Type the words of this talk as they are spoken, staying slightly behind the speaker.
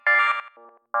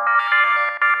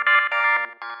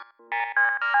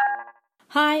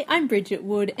Hi, I'm Bridget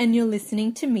Wood and you're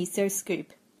listening to Miso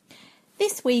Scoop.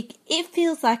 This week, it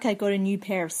feels like I got a new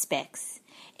pair of specs.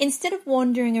 Instead of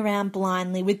wandering around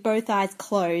blindly with both eyes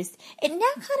closed, it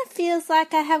now kind of feels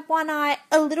like I have one eye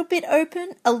a little bit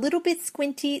open, a little bit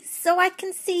squinty, so I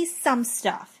can see some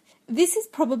stuff. This is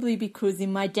probably because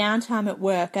in my downtime at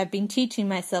work I've been teaching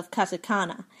myself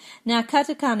katakana. Now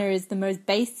katakana is the most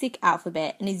basic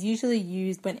alphabet and is usually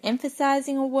used when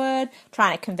emphasizing a word,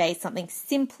 trying to convey something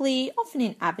simply, often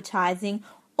in advertising,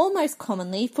 or most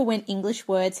commonly for when English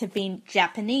words have been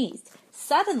Japanese.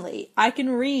 Suddenly I can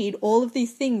read all of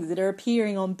these things that are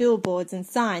appearing on billboards and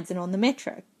signs and on the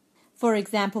metro. For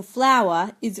example,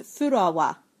 flower is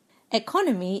furawa.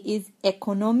 Economy is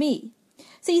ekonomi.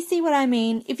 So you see what I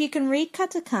mean? If you can read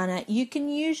katakana, you can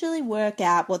usually work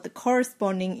out what the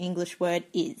corresponding English word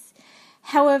is.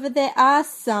 However, there are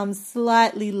some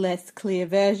slightly less clear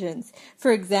versions.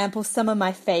 For example, some of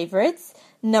my favourites.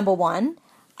 Number 1,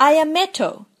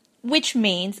 ayameto, which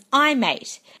means eye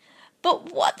mate.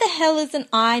 But what the hell is an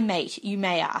eye mate, you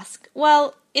may ask?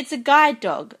 Well, it's a guide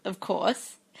dog, of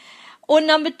course. Or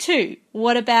number 2,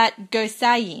 what about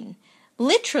gosain?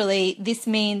 Literally, this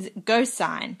means go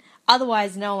sign,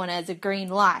 otherwise known as a green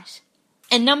light.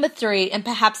 And number 3, and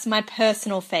perhaps my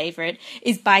personal favourite,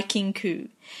 is Baikinku.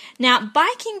 Now,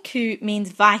 Baikinku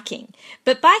means Viking,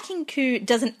 but Baikinku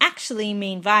doesn't actually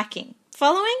mean Viking.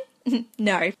 Following?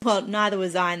 No, well, neither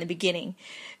was I in the beginning.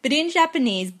 But in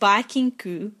Japanese,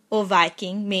 Baikinku, or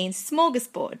Viking, means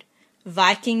smorgasbord.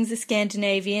 Vikings are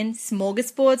Scandinavian,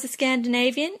 smorgasbords are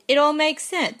Scandinavian. It all makes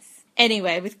sense.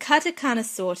 Anyway, with katakana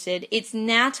sorted, it's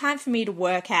now time for me to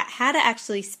work out how to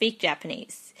actually speak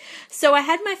Japanese. So I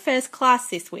had my first class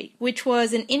this week, which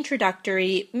was an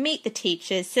introductory meet the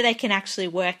teachers so they can actually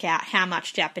work out how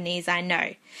much Japanese I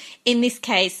know. In this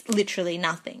case, literally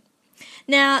nothing.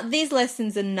 Now, these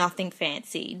lessons are nothing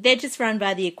fancy. They're just run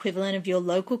by the equivalent of your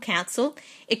local council.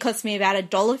 It costs me about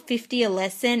 $1.50 a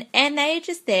lesson, and they are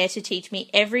just there to teach me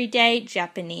everyday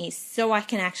Japanese so I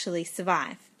can actually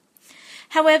survive.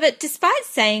 However, despite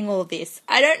saying all this,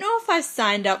 I don't know if I've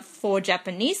signed up for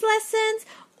Japanese lessons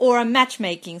or a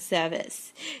matchmaking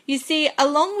service. You see,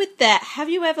 along with that, have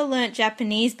you ever learnt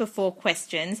Japanese before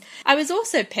questions, I was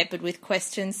also peppered with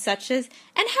questions such as,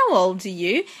 and how old are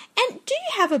you? And do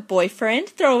you have a boyfriend?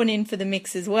 Thrown in for the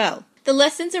mix as well. The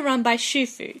lessons are run by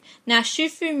shufu. Now,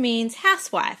 shufu means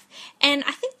housewife, and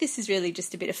I think this is really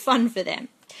just a bit of fun for them.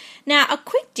 Now, a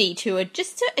quick detour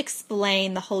just to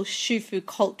explain the whole shufu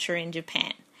culture in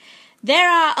Japan. There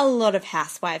are a lot of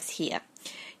housewives here.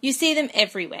 You see them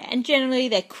everywhere, and generally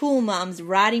they're cool mums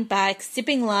riding bikes,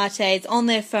 sipping lattes on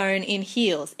their phone in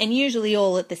heels, and usually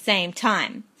all at the same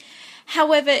time.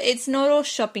 However, it's not all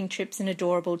shopping trips and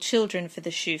adorable children for the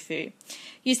shufu.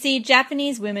 You see,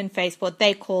 Japanese women face what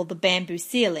they call the bamboo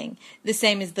ceiling, the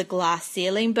same as the glass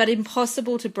ceiling, but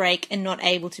impossible to break and not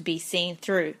able to be seen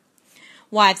through.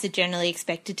 Wives are generally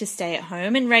expected to stay at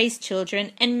home and raise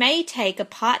children and may take a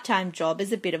part-time job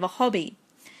as a bit of a hobby.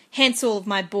 Hence all of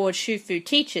my bored shufu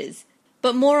teachers,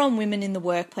 but more on women in the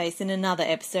workplace in another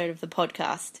episode of the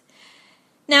podcast.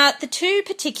 Now, the 2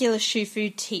 particular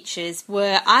shufu teachers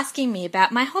were asking me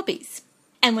about my hobbies.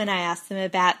 And when I asked them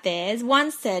about theirs,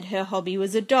 one said her hobby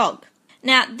was a dog.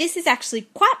 Now, this is actually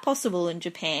quite possible in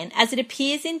Japan, as it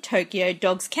appears in Tokyo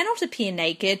dogs cannot appear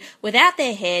naked without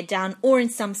their hair done or in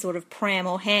some sort of pram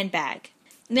or handbag.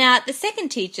 Now, the second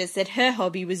teacher said her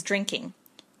hobby was drinking.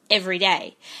 Every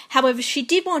day. However, she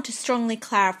did want to strongly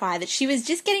clarify that she was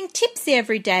just getting tipsy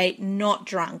every day, not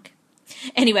drunk.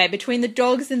 Anyway, between the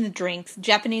dogs and the drinks,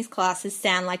 Japanese classes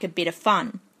sound like a bit of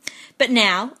fun. But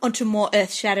now, on to more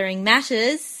earth-shattering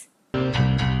matters. I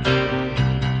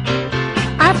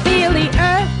feel the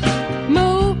earth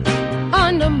move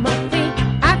under my feet.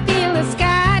 I feel the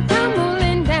sky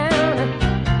tumbling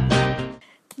down.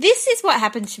 This is what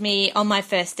happened to me on my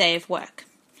first day of work.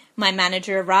 My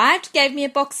manager arrived, gave me a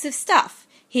box of stuff.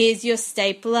 Here's your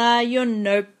stapler, your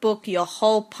notebook, your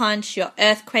hole punch, your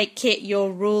earthquake kit,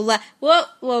 your ruler.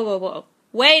 Whoa.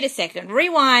 Wait a second,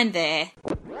 rewind there.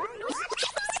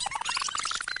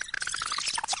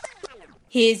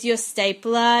 Here's your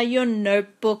stapler, your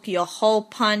notebook, your hole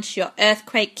punch, your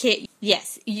earthquake kit.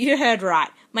 Yes, you heard right.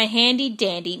 My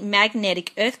handy-dandy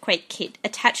magnetic earthquake kit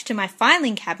attached to my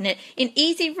filing cabinet in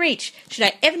easy reach should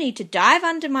I ever need to dive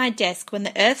under my desk when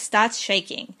the earth starts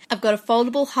shaking. I've got a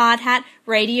foldable hard hat,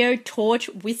 radio, torch,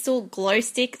 whistle, glow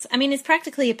sticks. I mean, it's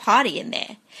practically a party in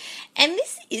there. And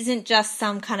this isn't just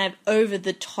some kind of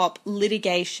over-the-top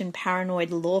litigation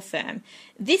paranoid law firm.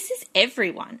 This is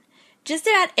everyone. Just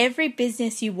about every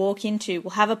business you walk into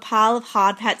will have a pile of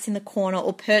hard hats in the corner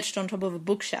or perched on top of a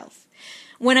bookshelf.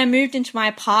 When I moved into my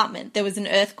apartment, there was an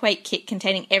earthquake kit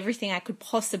containing everything I could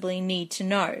possibly need to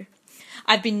know.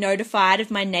 I've been notified of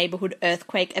my neighbourhood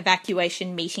earthquake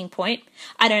evacuation meeting point.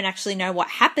 I don't actually know what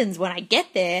happens when I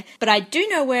get there, but I do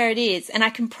know where it is, and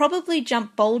I can probably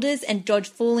jump boulders and dodge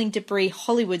falling debris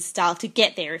Hollywood style to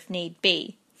get there if need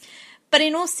be. But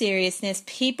in all seriousness,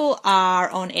 people are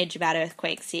on edge about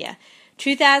earthquakes here.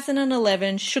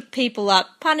 2011 shook people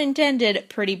up, pun intended,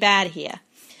 pretty bad here.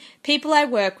 People I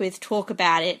work with talk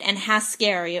about it and how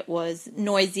scary it was,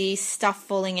 noisy, stuff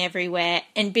falling everywhere,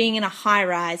 and being in a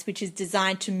high-rise which is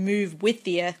designed to move with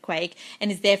the earthquake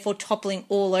and is therefore toppling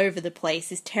all over the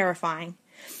place is terrifying.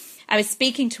 I was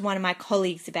speaking to one of my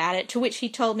colleagues about it, to which he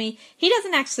told me he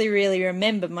doesn't actually really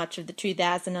remember much of the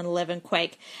 2011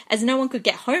 quake, as no one could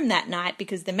get home that night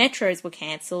because the metros were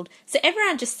cancelled, so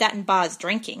everyone just sat in bars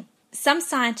drinking. Some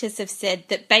scientists have said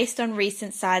that based on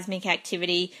recent seismic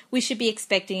activity, we should be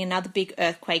expecting another big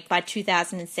earthquake by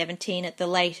 2017 at the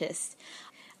latest.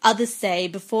 Others say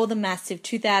before the massive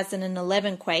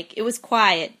 2011 quake, it was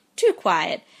quiet, too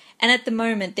quiet, and at the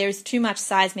moment there is too much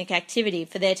seismic activity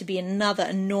for there to be another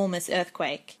enormous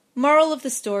earthquake. Moral of the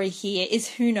story here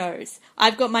is who knows.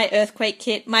 I've got my earthquake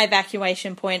kit, my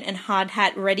evacuation point, and hard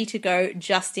hat ready to go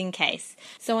just in case.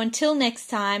 So until next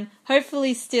time,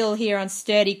 hopefully still here on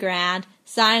sturdy ground,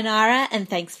 sayonara and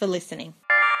thanks for listening.